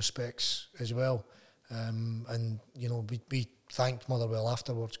pay our respects as well. And you know, we thanked Motherwell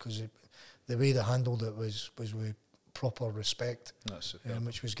afterwards because the way they handled it was with proper respect,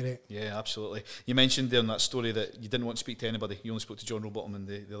 which was great. Yeah, absolutely. You mentioned there in that story that you didn't want to speak to anybody. You only spoke to John Robotham and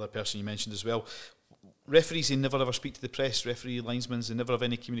the other person you mentioned as well. Referees, they never ever speak to the press. Referee linesmen, they never have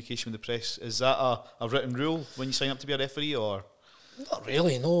any communication with the press. Is that a written rule when you sign up to be a referee, or? Not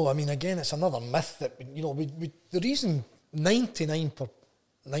really, no. I mean, again, it's another myth that, you know, the reason 99%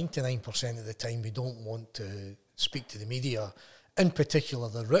 of the time we don't want to speak to the media, in particular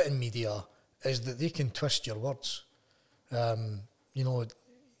the written media, is that they can twist your words. You know,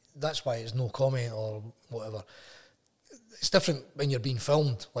 that's why it's no comment or whatever. It's different when you're being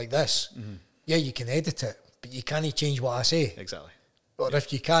filmed like this. Yeah, you can edit it, but you can't change what I say. Exactly. Or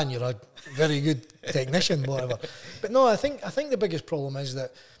if you can, you're a very good technician, whatever. But no, I think the biggest problem is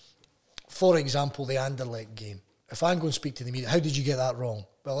that, for example, the Anderlecht game. If I'm going to speak to the media, how did you get that wrong?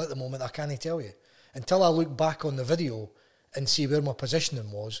 Well, at the moment, I can't tell you. Until I look back on the video and see where my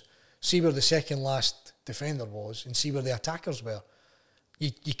positioning was, see where the second last defender was, and see where the attackers were,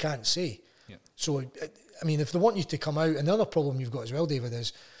 you can't say. Yeah. So, I mean, if they want you to come out, and the other problem you've got as well, David,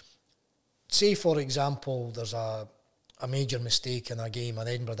 is, say, for example, there's a major mistake in a game, an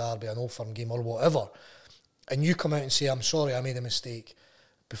Edinburgh derby, an Old Firm game or whatever, and you come out and say, I'm sorry, I made a mistake.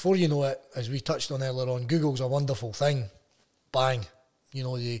 Before you know it, as we touched on earlier on, Google's a wonderful thing. Bang. You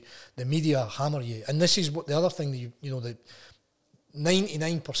know, the media hammer you. And this is what the other thing that you know, that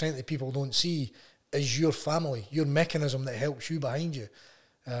 99% of the people don't see is your family, your mechanism that helps you behind you.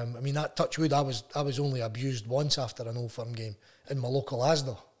 I mean, that touch wood, I was only abused once after an Old Firm game in my local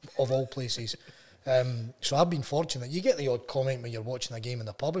Asda, of all places. So I've been fortunate. You get the odd comment when you're watching a game in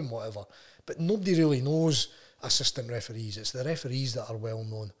the pub and whatever, but nobody really knows assistant referees. It's the referees that are well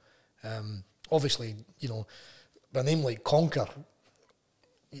known. Obviously, you know, a name like Conquer,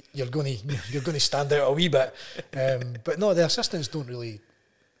 you're going to stand out a wee bit. But no, the assistants don't really,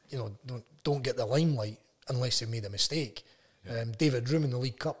 you know, don't get the limelight unless they made a mistake. Yeah. David Room in the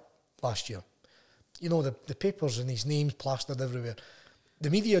League Cup last year, you know, the papers and his names plastered everywhere. The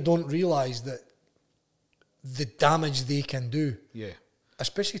media don't realise that the damage they can do. Yeah.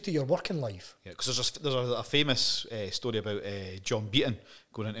 Especially to your working life. Yeah, because there's a famous story about John Beaton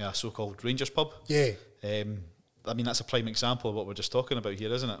going into a so-called Rangers pub. Yeah. I mean, that's a prime example of what we're just talking about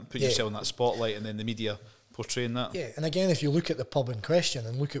here, isn't it? Put yourself in that spotlight and then the media portraying that. Yeah, and again, if you look at the pub in question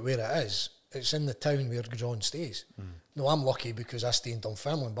and look at where it is, it's in the town where John stays. No, I'm lucky because I stay in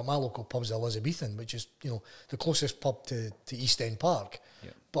Dunfermline, but my local pub's the Elizabethan, which is, you know, the closest pub to East End Park.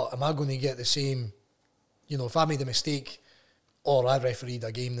 Yeah. But am I going to get the same, you know, if I made a mistake or I refereed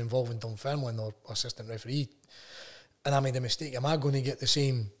a game involving Dunfermline or assistant referee and I made a mistake, am I going to get the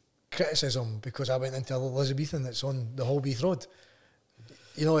same criticism because I went into Elizabethan that's on the Holbeath Road?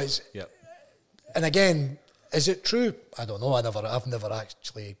 You know, it's... Yep. And again, is it true? I don't know. I've never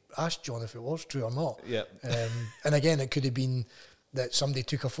actually asked John if it was true or not. Yeah. And again, it could have been that somebody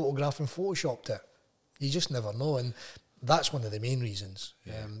took a photograph and photoshopped it. You just never know, and that's one of the main reasons.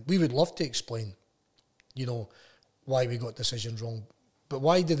 Yeah. We would love to explain, you know, why we got decisions wrong, but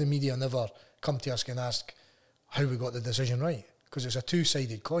why did the media never come to us and ask how we got the decision right? Because it's a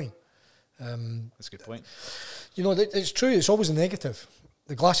two-sided coin. That's a good point. You know, it's true. It's always a negative.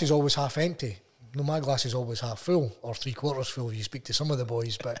 The glass is always half empty. No, my glass is always half full, or 3/4 full if you speak to some of the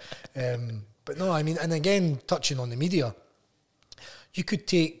boys. But no, I mean, and again, touching on the media, you could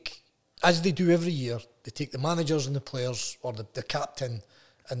take, as they do every year, they take the managers and the players, or the captain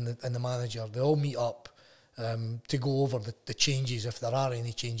and the manager, they all meet up to go over the changes, if there are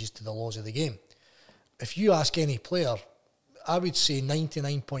any changes to the laws of the game. If you ask any player, I would say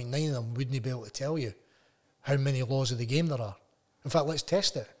 99.9 of them wouldn't be able to tell you how many laws of the game there are. In fact, let's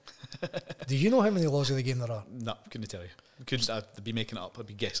test it. Do you know how many laws of the game there are? No, couldn't tell you. I'd be making it up. I'd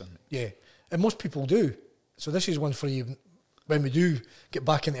be guessing. Yeah, and most people do. So this is one for you. When we do get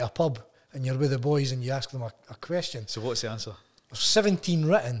back into a pub and you're with the boys and you ask them a question. So what's the answer? There's 17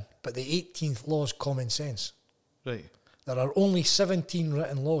 written, but the 18th law is common sense. Right. There are only 17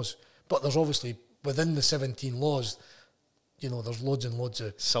 written laws, but there's obviously, within the 17 laws, you know, there's loads and loads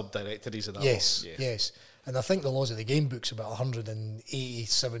of... Subdirectories of that. Yes, yeah. Yes. And I think the laws of the game book's about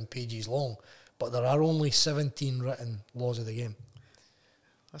 187 pages long, but there are only 17 written laws of the game.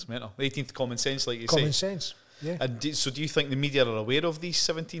 That's mental. 18th common sense, like you say. Common sense, yeah. And so do you think the media are aware of these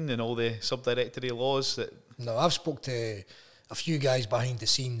 17 and all the subdirectory laws? No, I've spoke to a few guys behind the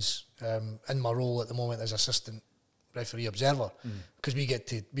scenes in my role at the moment as assistant referee observer, because we've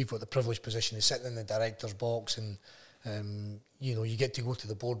got the privileged position of sitting in the director's box and, you know, you get to go to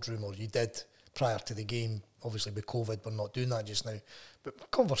the boardroom, or you did prior to the game. Obviously with COVID we're not doing that just now,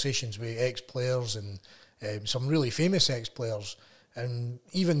 but conversations with ex-players and some really famous ex-players, and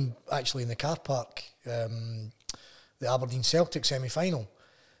even actually in the car park, the Aberdeen Celtic semi-final,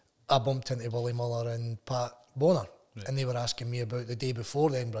 I bumped into Willie Muller and Pat Bonner. Right. And they were asking me about the day before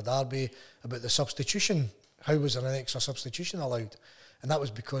the Edinburgh derby, about the substitution. How was there an extra substitution allowed? And that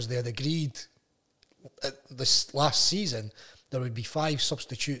was because they had agreed this last season there would be 5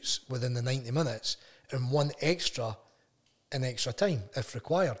 substitutes within the 90 minutes and 1 extra in extra time if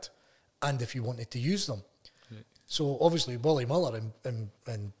required, and if you wanted to use them. Right. So obviously Willie Muller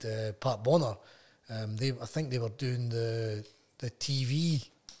and Pat Bonner, I think they were doing the TV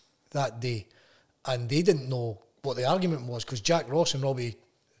that day, and they didn't know what the argument was, because Jack Ross and Robbie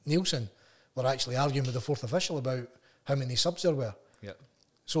Nielsen were actually arguing with the 4th official about how many subs there were. Yeah.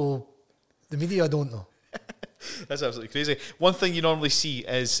 So the media don't know. That's absolutely crazy. One thing you normally see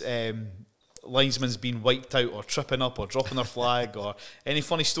is linesmen's being wiped out or tripping up or dropping their flag, or any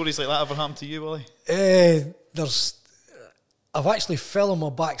funny stories like that ever happened to you, Willie? I've actually fell on my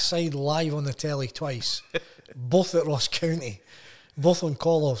backside live on the telly twice, both at Ross County. both on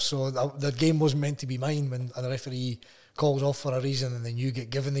call-off, so the game wasn't meant to be mine when the referee calls off for a reason and then you get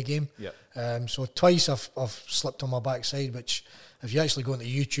given the game. So twice I've slipped on my backside, which if you actually go into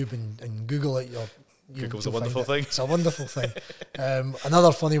YouTube and Google it, Google's a wonderful thing. It's a wonderful thing.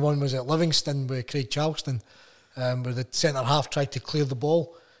 Another funny one was at Livingston with Craig Charleston, where the centre half tried to clear the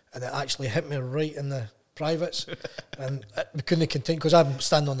ball and it actually hit me right in the privates, and we couldn't contain, because I'm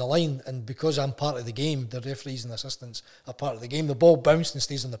standing on the line, and because I'm part of the game, the referees and assistants are part of the game. The ball bounced and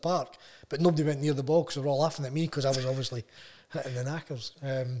stays in the park, but nobody went near the ball because they were all laughing at me because I was obviously hitting the knackers.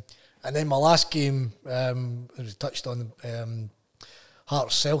 And then my last game, it was touched on,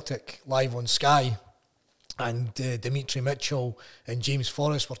 Hearts Celtic live on Sky, and Dimitri Mitchell and James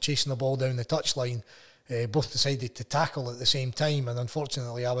Forrest were chasing the ball down the touchline. Both decided to tackle at the same time, and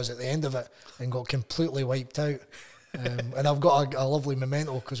unfortunately I was at the end of it and got completely wiped out. And I've got a lovely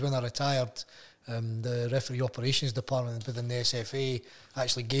memento, because when I retired, the referee operations department within the SFA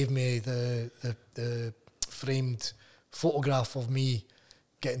actually gave me the framed photograph of me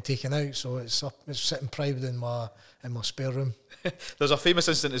getting taken out, so it's sitting proud in my spare room. There's a famous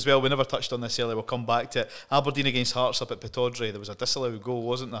incident as well, we never touched on this earlier, we'll come back to it. Aberdeen against Hearts up at Pittodrie, there was a disallowed goal,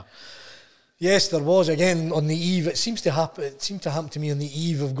 wasn't there? Yes, there was. Again, on the eve, it seemed to happen to me on the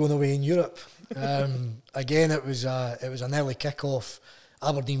eve of going away in Europe. Again, it was an early kick-off.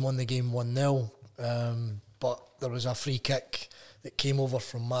 Aberdeen won the game 1-0, but there was a free kick that came over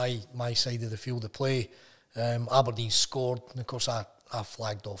from my side of the field of play. Aberdeen scored, and of course I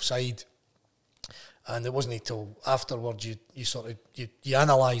flagged offside. And it wasn't until afterwards you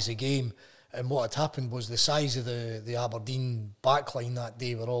analyse the game. And what had happened was the size of the Aberdeen backline that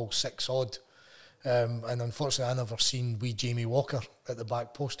day were all 6 odd. And unfortunately I never seen wee Jamie Walker at the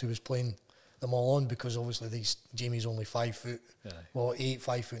back post, who was playing them all on, because obviously Jamie's only 5 foot,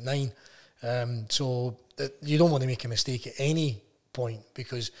 5'9". So you don't want to make a mistake at any point,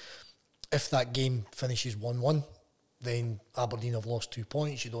 because if that game finishes 1-1, then Aberdeen have lost 2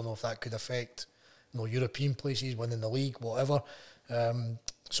 points. You don't know if that could affect European places, winning the league, whatever.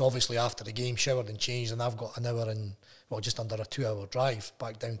 So obviously after the game, showered and changed, and I've got an hour and, just under a 2-hour drive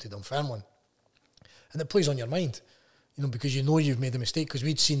back down to Dunfermline. And it plays on your mind, because you've made a mistake, because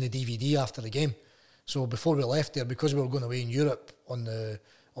we'd seen the DVD after the game. So before we left there, because we were going away in Europe on the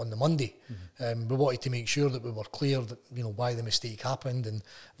Monday, we wanted to make sure that we were clear that, why the mistake happened. And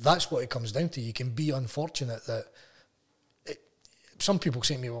that's what it comes down to. You can be unfortunate that some people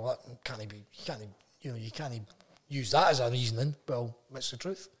say to me, well, you can't use that as a reasoning. Well, it's the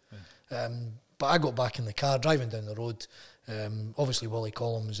truth. But I got back in the car, driving down the road. Obviously, Willie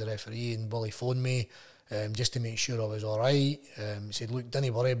Conquer was the referee, and Willie phoned me just to make sure I was all right. He said, look,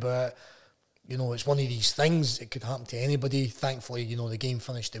 don't worry about it. It's one of these things. It could happen to anybody. Thankfully, the game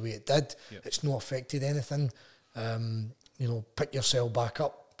finished the way it did. Yep. It's not affected anything. Pick yourself back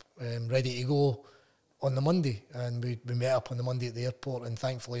up, ready to go on the Monday. And we met up on the Monday at the airport, and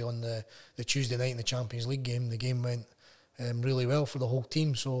thankfully on the Tuesday night in the Champions League game, the game went really well for the whole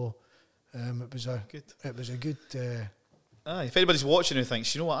team. So it was a good. If anybody's watching who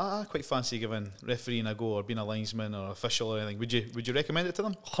thinks, I quite fancy giving refereeing a go, or being a linesman or official or anything, would you recommend it to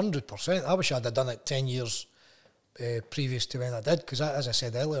them? 100%. I wish I'd have done it 10 years previous to when I did, because as I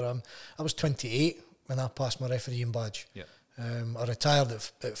said earlier, I was 28 when I passed my refereeing badge. Yeah. I retired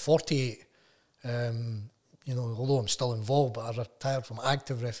at 48. Although I'm still involved, but I retired from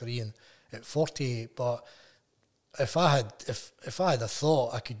active refereeing at 48. But if I had a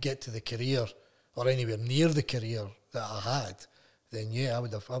thought I could get to the career, or anywhere near the career that I had, then I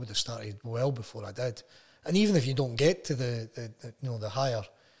would have started well before I did. And even if you don't get to the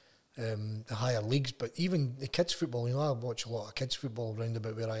higher leagues, but even the kids football, I watch a lot of kids football round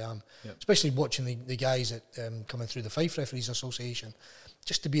about where I am, especially watching the guys that coming through the Fife Referees Association,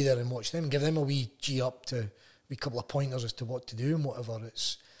 just to be there and watch them, give them a wee G up to a couple of pointers as to what to do and whatever.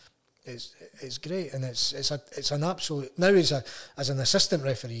 It's great, and it's an absolute, now as an assistant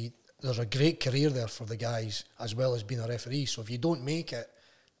referee, there's a great career there for the guys as well as being a referee. So if you don't make it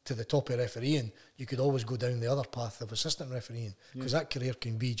to the top of refereeing, you could always go down the other path of assistant refereeing, because that career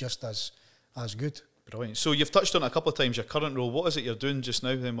can be just as good. Brilliant. So you've touched on it a couple of times, your current role. What is it you're doing just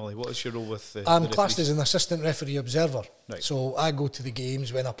now then, Molly? What is your role with I'm classed as an assistant referee observer. Right. So I go to the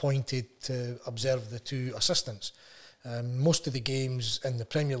games when appointed to observe the 2 assistants. Most of the games in the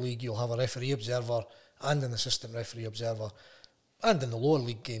Premier League, you'll have a referee observer and an assistant referee observer, and in the lower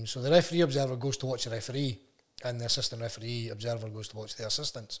league games. So the referee observer goes to watch the referee, and the assistant referee observer goes to watch the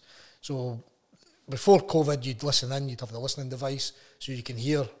assistants. So before COVID, you'd listen in, you'd have the listening device, so you can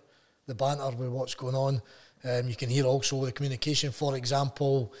hear the banter with what's going on. You can hear also the communication. For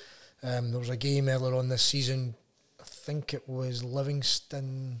example, there was a game earlier on this season, I think it was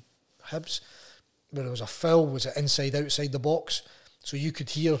Livingston Hibs, where there was a foul, was it inside, outside the box? So you could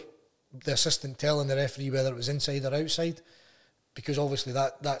hear the assistant telling the referee whether it was inside or outside, because obviously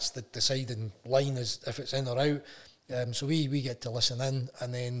that's the deciding line, is if it's in or out. So we get to listen in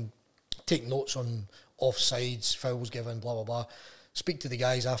and then take notes on offsides, fouls given, blah, blah, blah. Speak to the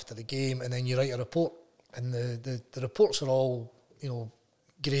guys after the game, and then you write a report. And the reports are all,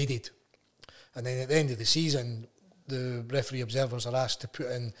 graded. And then at the end of the season, the referee observers are asked to put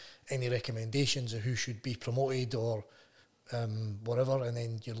in any recommendations of who should be promoted or whatever. And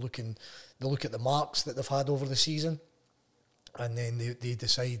then they look at the marks that they've had over the season, and then they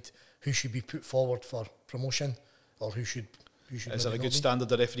decide who should be put forward for promotion or who should. Is there a good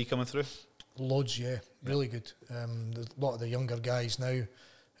standard of referee coming through? Loads, yeah, really good. A lot of the younger guys now,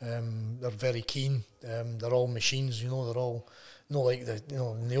 they're very keen. They're all machines, they're all not like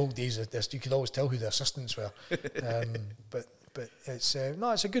in the old days. You could always tell who the assistants were. But it's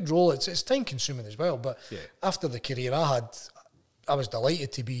it's a good role. It's time consuming as well. But after the career I had, I was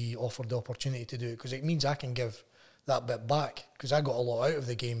delighted to be offered the opportunity to do it, because it means I can give that bit back, because I got a lot out of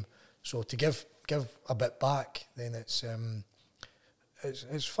the game. So to give a bit back, then it's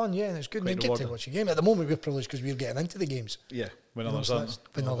fun, and it's good. We get to watch a game. At the moment, we're privileged because we're getting into the games. Yeah, when others aren't.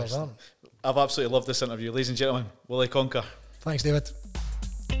 When others aren't. I've absolutely loved this interview. Ladies and gentlemen, Willie Conquer. Thanks, David.